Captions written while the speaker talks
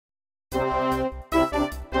About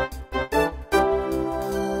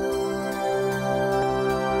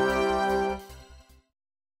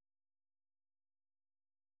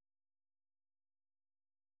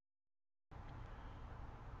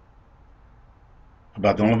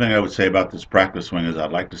the only thing I would say about this practice swing is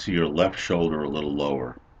I'd like to see your left shoulder a little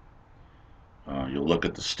lower. You'll look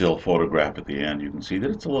at the still photograph at the end. You can see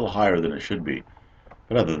that it's a little higher than it should be.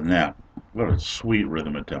 But other than that, what a sweet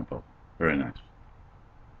rhythm and tempo. Very nice.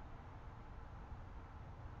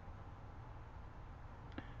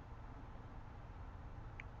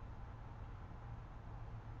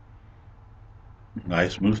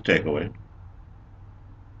 Nice smooth takeaway.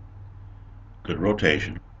 Good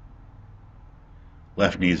rotation.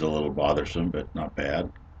 Left knee's a little bothersome, but not bad.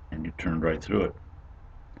 And you turned right through it.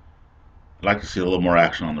 I'd like to see a little more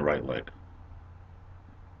action on the right leg.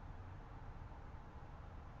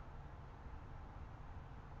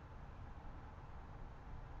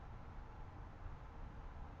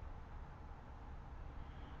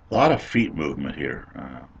 A lot of feet movement here.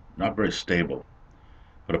 Not very stable,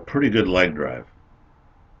 but a pretty good leg drive.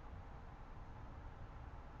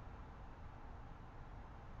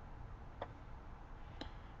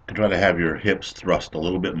 You can try to have your hips thrust a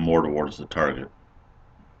little bit more towards the target.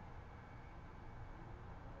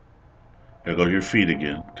 There goes your feet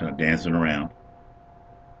again, kind of dancing around.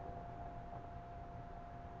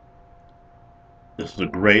 This is a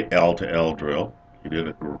great L to L drill. You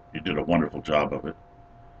did a wonderful job of it.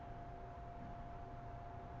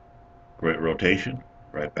 Great rotation,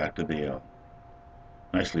 right back to the L.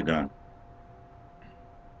 Nicely done.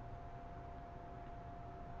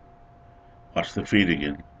 Watch the feet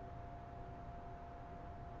again.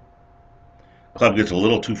 Club gets a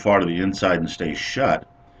little too far to the inside and stays shut.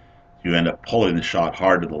 You end up pulling the shot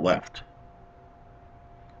hard to the left.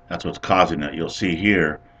 That's what's causing that. You'll see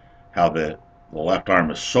here how the left arm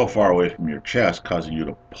is so far away from your chest, causing you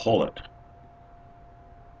to pull it.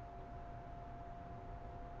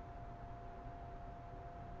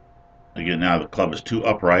 Again, now the club is too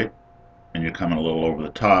upright, and you're coming a little over the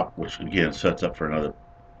top, which again sets up for another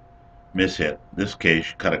mishit. In this case,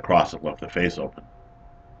 you cut across it, left the face open.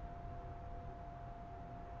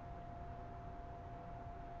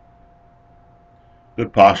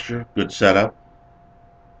 Good posture, good setup.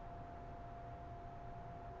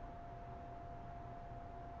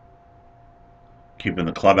 Keeping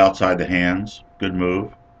the club outside the hands, good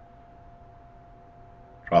move.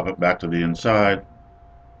 Drop it back to the inside,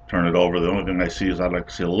 turn it over. The only thing I see is I'd like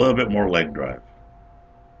to see a little bit more leg drive.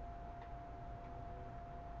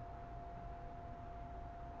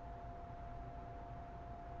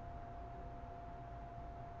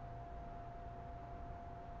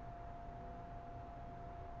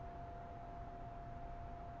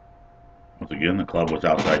 Once again, the club was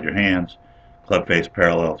outside your hands, club face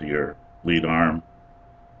parallel to your lead arm.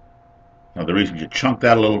 Now the reason you chunked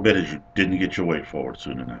that a little bit is you didn't get your weight forward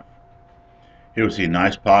soon enough. Here we see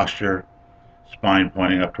nice posture, spine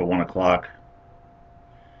pointing up to 1 o'clock.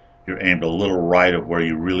 You're aimed a little right of where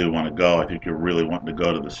you really want to go. I think you're really wanting to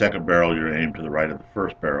go to the second barrel. You're aimed to the right of the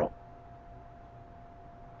first barrel.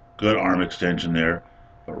 Good arm extension there.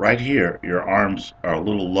 But right here, your arms are a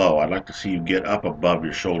little low. I'd like to see you get up above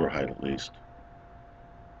your shoulder height at least.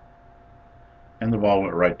 And the ball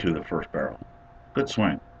went right to the first barrel. Good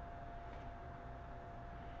swing.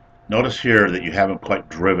 Notice here that you haven't quite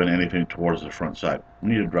driven anything towards the front side. You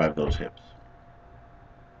need to drive those hips.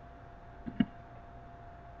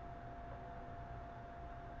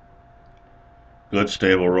 Good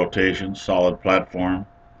stable rotation, solid platform.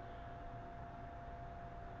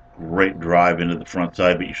 Great drive into the front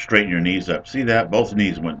side, but you straighten your knees up. See that? Both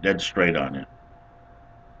knees went dead straight on you.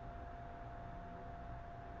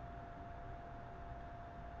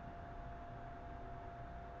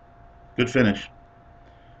 Good finish.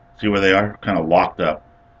 See where they are? Kind of locked up.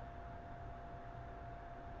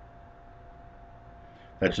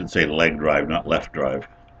 That should say leg drive, not left drive.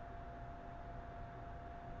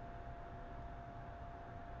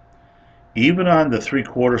 Even on the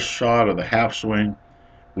 3/4 shot or the half swing,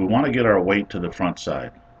 we want to get our weight to the front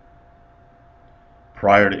side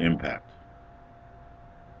prior to impact.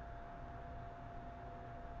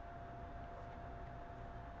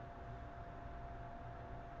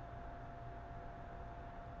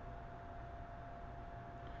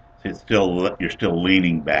 See, you're still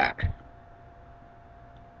leaning back.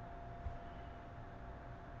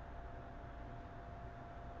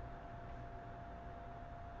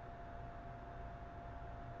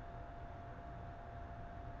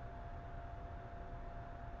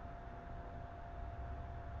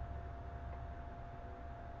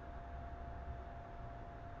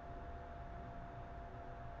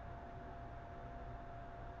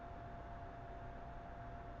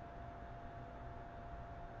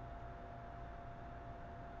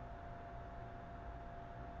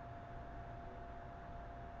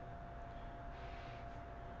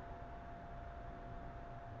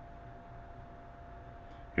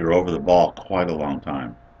 You're over the ball quite a long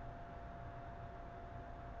time.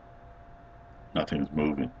 Nothing's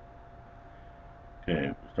moving.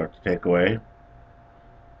 Okay, start to take away.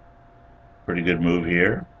 Pretty good move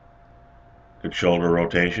here. Good shoulder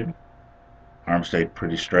rotation. Arm stayed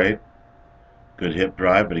pretty straight. Good hip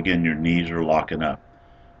drive, but again, your knees are locking up.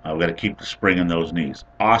 We've got to keep the spring in those knees.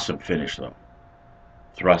 Awesome finish, though.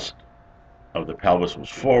 Thrust of the pelvis was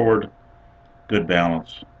forward. Good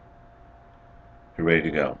balance. You're ready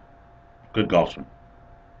to go. Good golf swing.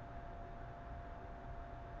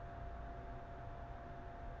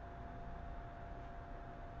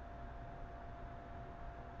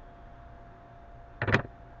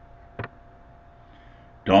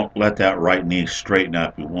 Don't let that right knee straighten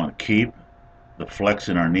up. We want to keep the flex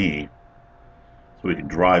in our knee so we can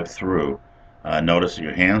drive through. Notice that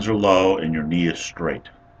your hands are low and your knee is straight.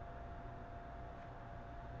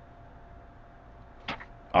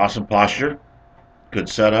 Awesome posture. Good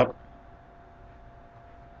setup.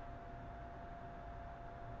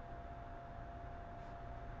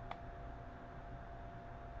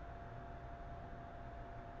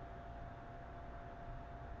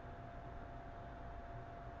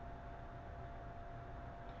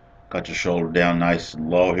 Got your shoulder down nice and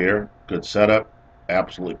low here. Good setup.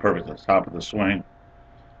 Absolutely perfect at the top of the swing.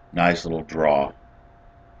 Nice little draw.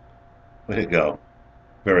 Way to go.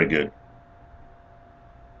 Very good.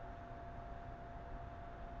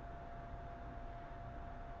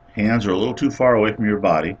 Hands are a little too far away from your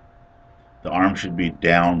body. The arm should be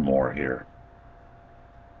down more here.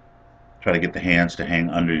 Try to get the hands to hang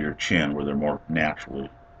under your chin where they're more naturally.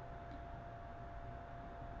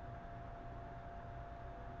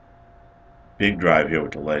 Big drive here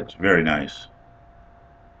with the legs. Very nice.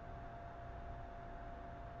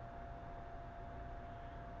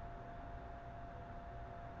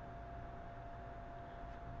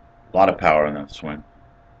 A lot of power in that swing.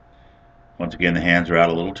 Once again, the hands are out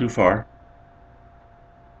a little too far.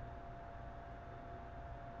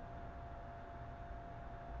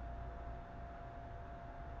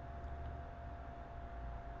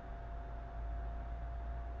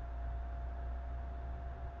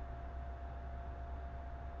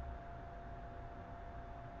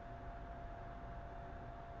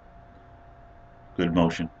 Good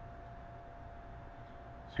motion.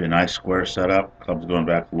 See a nice square setup. Club's going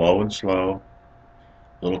back low and slow.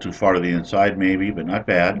 A little too far to the inside maybe, but not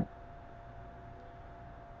bad.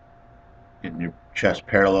 Getting your chest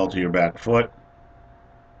parallel to your back foot.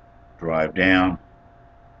 Drive down.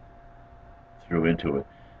 Through into it.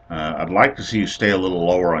 I'd like to see you stay a little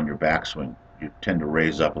lower on your backswing. You tend to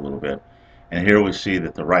raise up a little bit. And here we see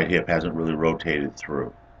that the right hip hasn't really rotated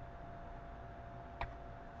through.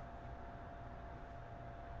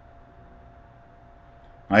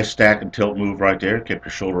 Nice stack and tilt move right there. Kept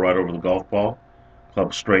your shoulder right over the golf ball.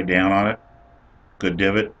 Club straight down on it. Good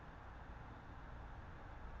divot.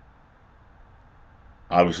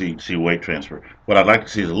 Obviously, you can see weight transfer. What I'd like to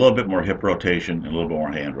see is a little bit more hip rotation and a little bit more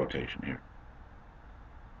hand rotation here.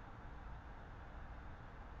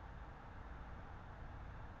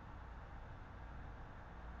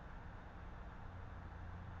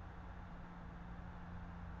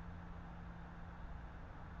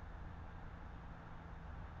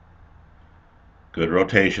 Good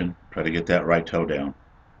rotation. Try to get that right toe down.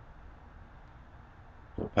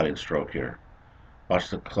 Little putting stroke here. Watch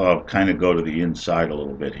the club kind of go to the inside a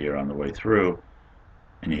little bit here on the way through,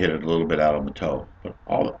 and you hit it a little bit out on the toe. But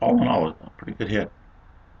all in all, a pretty good hit.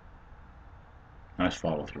 Nice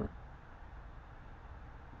follow through.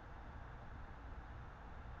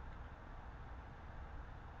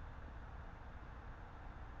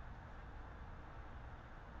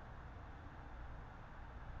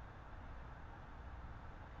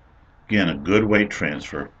 Again, a good weight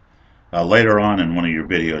transfer. Later on in one of your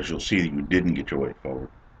videos, you'll see that you didn't get your weight forward.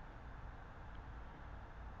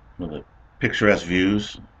 With the picturesque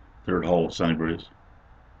views, third hole at Sunnybreeze.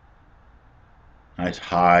 Nice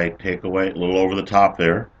high takeaway, a little over the top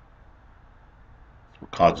there. This will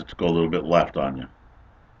cause it to go a little bit left on you.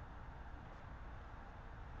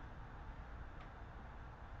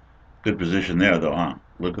 Good position there, though, huh?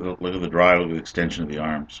 Look at the drive, look at the extension of the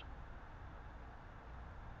arms.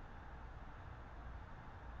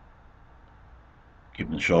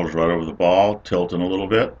 Keeping the shoulders right over the ball, tilting a little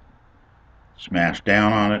bit. Smash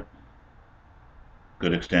down on it.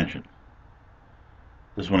 Good extension.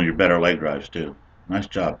 This is one of your better leg drives, too. Nice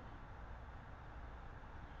job.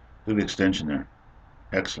 Look at the extension there.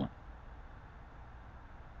 Excellent.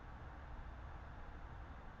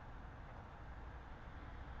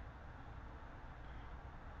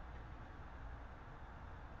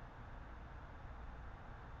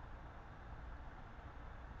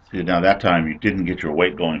 See, now that time you didn't get your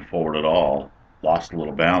weight going forward at all, lost a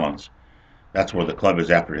little balance. That's where the club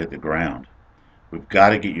is after it hit the ground. We've got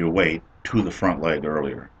to get your weight to the front leg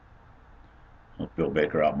earlier. Look, Bill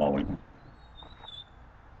Baker out mowing.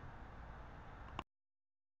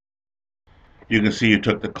 You can see you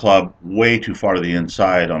took the club way too far to the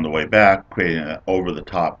inside on the way back, creating an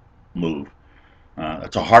over-the-top move.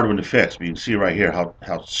 It's a hard one to fix, but you can see right here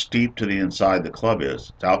how steep to the inside the club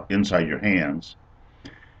is. It's out inside your hands.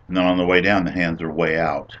 And then on the way down, the hands are way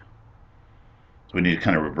out. So we need to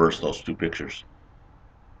kind of reverse those two pictures.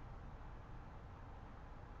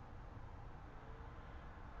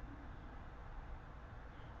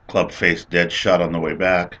 Club face dead shut on the way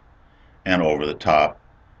back and over the top,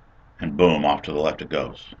 and boom, off to the left it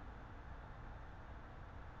goes.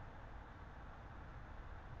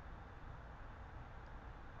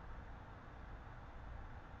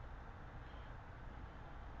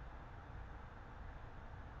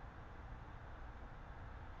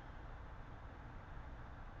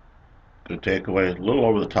 Good takeaway, a little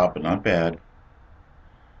over the top, but not bad.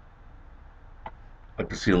 Like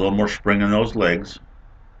to see a little more spring in those legs.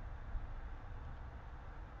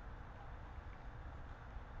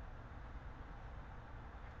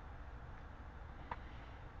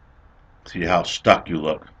 See how stuck you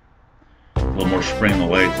look. A little more spring in the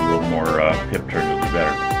legs, a little more hip turn would be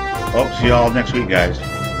better. Oh, see y'all next week, guys.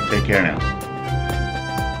 Take care now.